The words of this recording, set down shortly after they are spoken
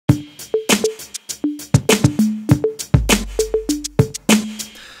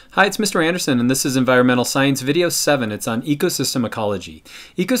Hi, it's Mr. Andersen, and this is Environmental Science Video 7. It's on ecosystem ecology.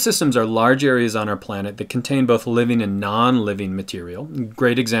 Ecosystems are large areas on our planet that contain both living and non-living material. A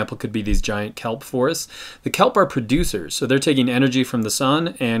great example could be these giant kelp forests. The kelp are producers, so they're taking energy from the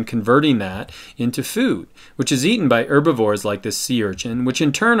sun and converting that into food, which is eaten by herbivores like this sea urchin, which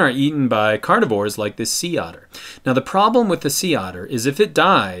in turn are eaten by carnivores like this sea otter. Now, the problem with the sea otter is if it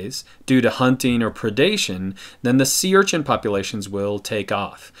dies due to hunting or predation, then the sea urchin populations will take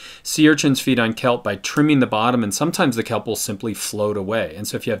off. Sea urchins feed on kelp by trimming the bottom, and sometimes the kelp will simply float away. And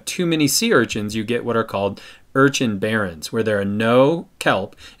so if you have too many sea urchins, you get what are called urchin barrens, where there are no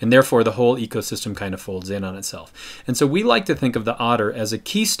kelp, and therefore the whole ecosystem kind of folds in on itself. And so we like to think of the otter as a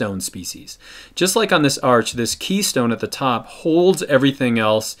keystone species. Just like on this arch, this keystone at the top holds everything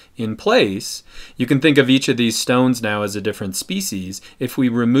else in place. You can think of each of these stones now as a different species. If we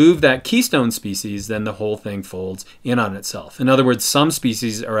remove that keystone species, then the whole thing folds in on itself. In other words, some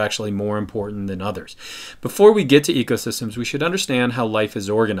species are actually more important than others. Before we get to ecosystems, we should understand how life is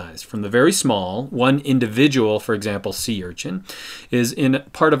organized. From the very small, one individual, for example, sea urchin, is in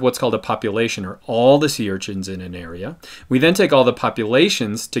part of what's called a population, or all the sea urchins in an area. We then take all the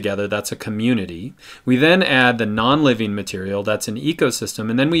populations together, that's a community. We then add the non-living material, that's an ecosystem,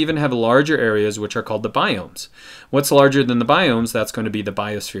 and then we even have larger areas which are called the biomes. What's larger than the biomes? That's going to be the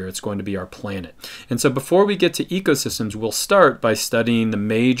biosphere. It's going to be our planet. And so before we get to ecosystems, we'll start by studying the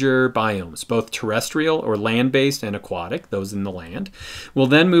major biomes, both terrestrial or land-based and aquatic, those in the land. We'll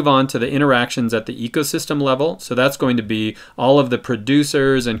then move on to the interactions at the ecosystem level. So that's going to be all of the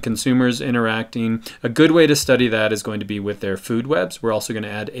producers and consumers interacting. A good way to study that is going to be with their food webs. We're also going to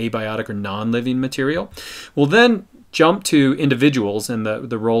add abiotic or non-living material. We'll then jump to individuals and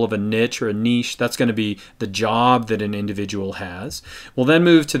the role of a niche or a niche. That's going to be the job that an individual has. We'll then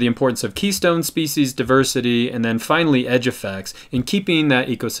move to the importance of keystone species diversity, and then finally edge effects in keeping that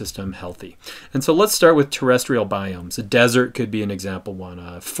ecosystem healthy. And so let's start with terrestrial biomes. A desert could be an example one.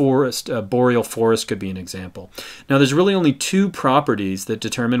 A forest, a boreal forest could be an example. Now, there's really only two properties that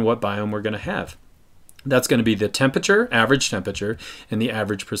determine what biome we're going to have. That's going to be the temperature, average temperature, and the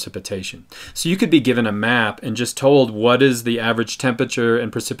average precipitation. So you could be given a map and just told what is the average temperature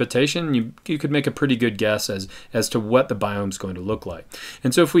and precipitation. You could make a pretty good guess as to what the biome is going to look like.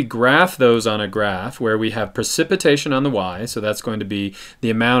 And so if we graph those on a graph where we have precipitation on the y, so that's going to be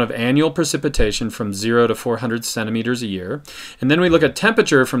the amount of annual precipitation from 0 to 400 centimeters a year. And then we look at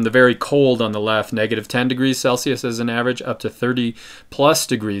temperature from the very cold on the left, negative 10 degrees Celsius as an average, up to 30 plus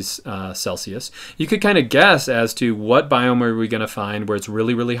degrees Celsius. You could kind of guess as to what biome are we going to find where it's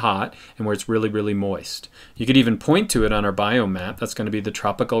really, really hot and where it's really, really moist. You could even point to it on our biome map. That's going to be the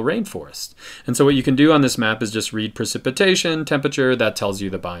tropical rainforest. And so what you can do on this map is just read precipitation, temperature, that tells you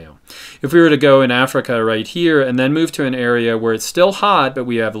the biome. If we were to go in Africa right here and then move to an area where it's still hot but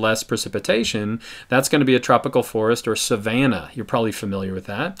we have less precipitation, that's going to be a tropical forest or savanna. You're probably familiar with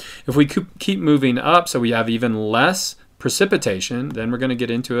that. If we keep moving up so we have even less precipitation, then we're going to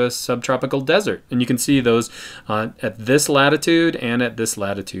get into a subtropical desert. And you can see those at this latitude and at this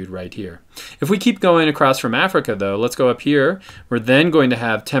latitude right here. If we keep going across from Africa, though, let's go up here. We're then going to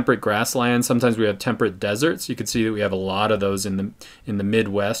have temperate grasslands. Sometimes we have temperate deserts. You can see that we have a lot of those in the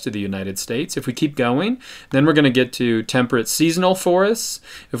Midwest of the United States. If we keep going, then we're going to get to temperate seasonal forests.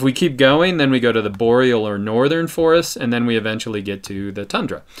 If we keep going, then we go to the boreal or northern forests, and then we eventually get to the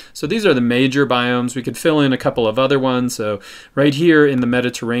tundra. So these are the major biomes. We could fill in a couple of other ones. So right here in the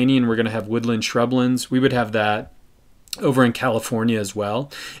Mediterranean, we're going to have woodland shrublands. We would have that over in California as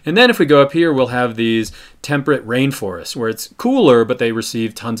well. And then if we go up here, we'll have these temperate rainforests where it's cooler, but they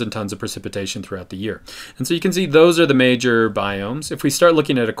receive tons and tons of precipitation throughout the year. And so you can see those are the major biomes. If we start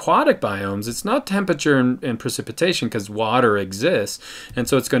looking at aquatic biomes, it's not temperature and precipitation because water exists. And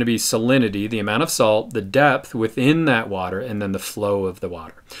so it's going to be salinity, the amount of salt, the depth within that water, and then the flow of the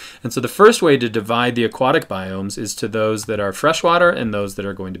water. And so the first way to divide the aquatic biomes is to those that are freshwater and those that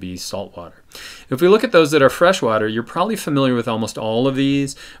are going to be saltwater. If we look at those that are freshwater, you're probably familiar with almost all of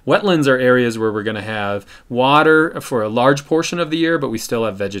these. Wetlands are areas where we're going to have water for a large portion of the year, but we still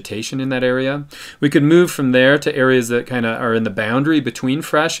have vegetation in that area. We could move from there to areas that kind of are in the boundary between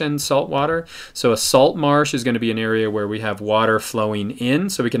fresh and salt water. So a salt marsh is going to be an area where we have water flowing in,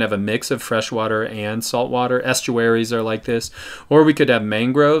 so we can have a mix of freshwater and saltwater. Estuaries are like this. Or we could have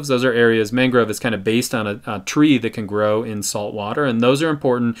mangroves. Those are areas, mangrove is kind of based on a tree that can grow in salt water, and those are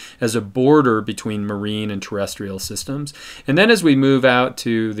important as a border between marine and terrestrial systems. And then as we move out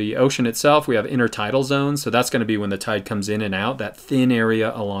to the ocean itself, we have intertidal zones. So that's going to be when the tide comes in and out, that thin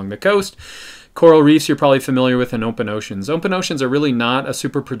area along the coast. Coral reefs you're probably familiar with, and open oceans. Open oceans are really not a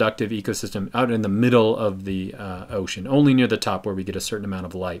super productive ecosystem out in the middle of the ocean, only near the top where we get a certain amount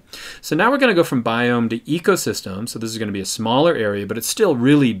of light. So now we're going to go from biome to ecosystem. So this is going to be a smaller area, but it's still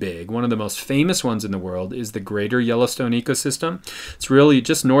really big. One of the most famous ones in the world is the Greater Yellowstone ecosystem. It's really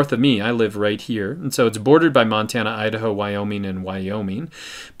just north of me. I live right here. And so it's bordered by Montana, Idaho, Wyoming, and Wyoming.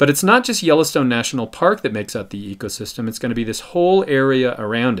 But it's not just Yellowstone National Park that makes up the ecosystem. It's going to be this whole area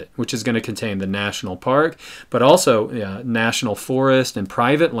around it, which is going to contain the national park, but also national forest and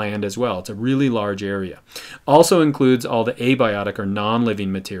private land as well. It's a really large area. Also includes all the abiotic or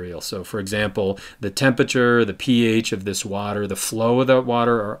non-living material. So for example, the temperature, the pH of this water, the flow of that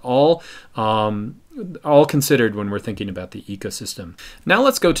water are all considered when we're thinking about the ecosystem. Now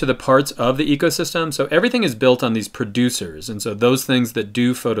let's go to the parts of the ecosystem. So everything is built on these producers, and so those things that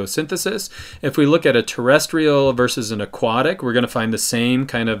do photosynthesis. If we look at a terrestrial versus an aquatic, we're going to find the same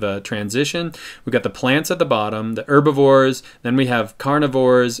kind of transition. We've got the plants at the bottom, the herbivores, then we have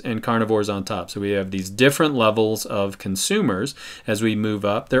carnivores and carnivores on top. So we have these different levels of consumers as we move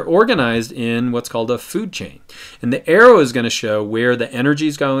up. They're organized in what's called a food chain. And the arrow is going to show where the energy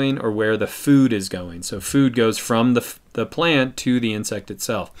is going or where the food is going. So food goes from the plant to the insect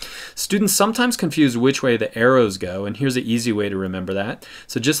itself. Students sometimes confuse which way the arrows go, and here's an easy way to remember that.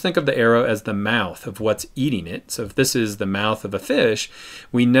 So just think of the arrow as the mouth of what's eating it. So if this is the mouth of a fish,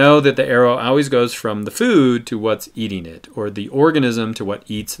 we know that the arrow always goes from the food to what's eating it, or the organism to what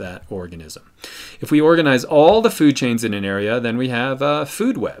eats that organism. If we organize all the food chains in an area, then we have a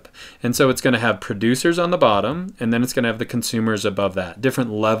food web. And so it's going to have producers on the bottom, and then it's going to have the consumers above that,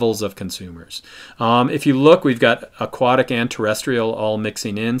 different levels of consumers. If you look, we've got aquatic and terrestrial all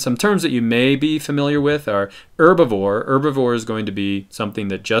mixing in. Some terms that you may be familiar with are herbivore. Herbivore is going to be something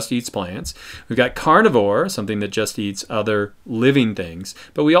that just eats plants. We've got carnivore, something that just eats other living things.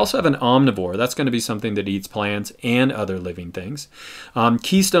 But we also have an omnivore. That's going to be something that eats plants and other living things.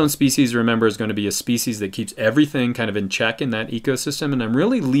 Keystone species, remember, is going to be a species that keeps everything kind of in check in that ecosystem. And I'm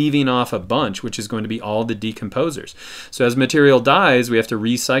really leaving off a bunch, which is going to be all the decomposers. So as material dies, we have to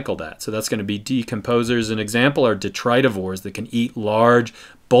recycle that. So that's going to be decomposers. An example are detritivores that can eat large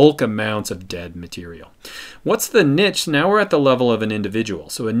bulk amounts of dead material. What's the niche? Now we're at the level of an individual.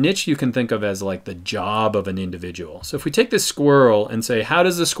 So a niche you can think of as like the job of an individual. So if we take this squirrel and say, how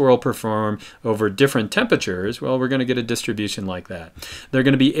does the squirrel perform over different temperatures? Well, we're going to get a distribution like that. There are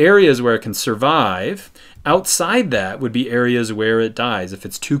going to be areas where it can survive. Outside that would be areas where it dies, if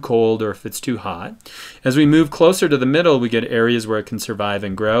it's too cold or if it's too hot. As we move closer to the middle, we get areas where it can survive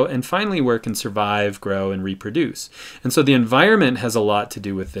and grow, and finally where it can survive, grow, and reproduce. And so the environment has a lot to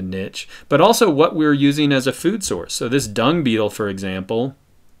do with the niche, but also what we're using as a food source. So this dung beetle, for example,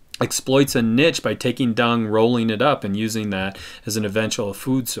 exploits a niche by taking dung, rolling it up, and using that as an eventual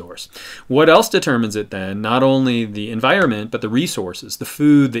food source. What else determines it then? Not only the environment, but the resources, the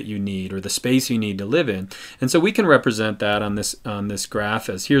food that you need or the space you need to live in. And so we can represent that on this graph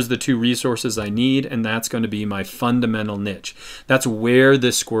as here's the two resources I need, and that's going to be my fundamental niche. That's where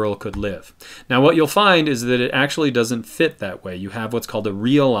this squirrel could live. Now what you'll find is that it actually doesn't fit that way. You have what's called a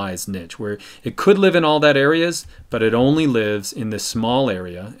realized niche, where it could live in all that areas, but it only lives in this small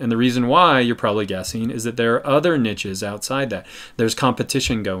area. And the reason why, you're probably guessing, is that there are other niches outside that. There's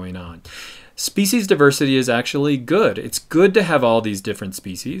competition going on. Species diversity is actually good. It's good to have all these different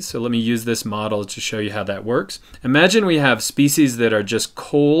species. So let me use this model to show you how that works. Imagine we have species that are just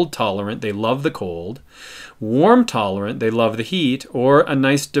cold tolerant. They love the cold. Warm tolerant, they love the heat, or a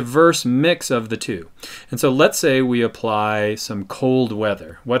nice diverse mix of the two. And so let's say we apply some cold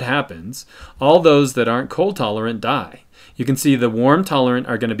weather. What happens? All those that aren't cold tolerant die. You can see the warm tolerant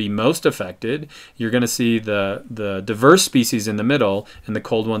are going to be most affected. You're going to see the diverse species in the middle, and the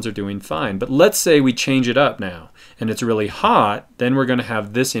cold ones are doing fine. But let's say we change it up now, and it's really hot, then we're going to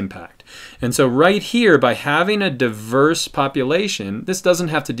have this impact. And so right here, by having a diverse population, this doesn't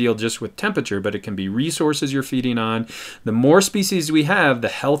have to deal just with temperature, but it can be resources you're feeding on. The more species we have, the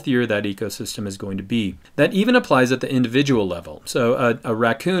healthier that ecosystem is going to be. That even applies at the individual level. So a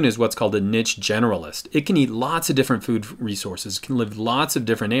raccoon is what's called a niche generalist. It can eat lots of different food resources, can live lots of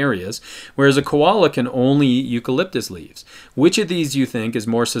different areas, whereas a koala can only eat eucalyptus leaves. Which of these you think is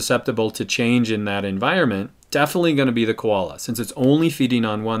more susceptible to change in that environment? definitely going to be the koala. Since it's only feeding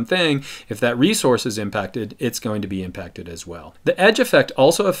on one thing, if that resource is impacted, it's going to be impacted as well. The edge effect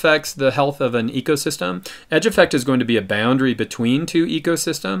also affects the health of an ecosystem. Edge effect is going to be a boundary between two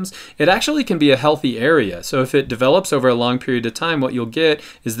ecosystems. It actually can be a healthy area. So if it develops over a long period of time, what you'll get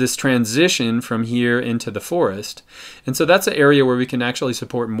is this transition from here into the forest. And so that's an area where we can actually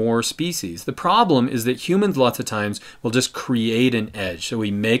support more species. The problem is that humans lots of times will just create an edge. So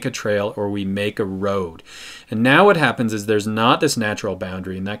we make a trail or we make a road. And now what happens is there's not this natural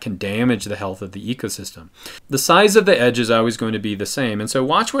boundary, and that can damage the health of the ecosystem. The size of the edge is always going to be the same. And so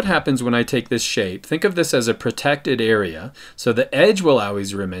watch what happens when I take this shape. Think of this as a protected area. So the edge will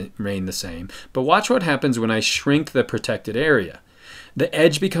always remain the same. But watch what happens when I shrink the protected area. The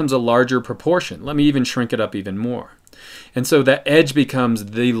edge becomes a larger proportion. Let me even shrink it up even more. And so that edge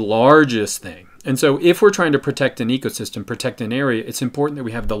becomes the largest thing. And so if we're trying to protect an ecosystem, protect an area, it's important that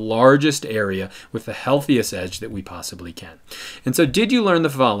we have the largest area with the healthiest edge that we possibly can. And so did you learn the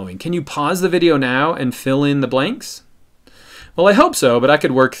following? Can you pause the video now and fill in the blanks? Well, I hope so, but I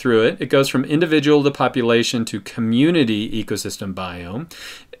could work through it. It goes from individual to population to community ecosystem biome.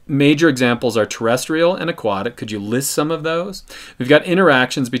 Major examples are terrestrial and aquatic. Could you list some of those? We've got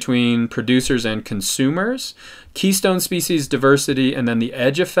interactions between producers and consumers, keystone species diversity, and then the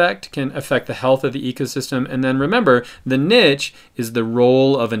edge effect can affect the health of the ecosystem. And then remember, the niche is the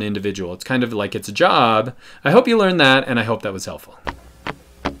role of an individual. It's kind of like its job. I hope you learned that, and I hope that was helpful.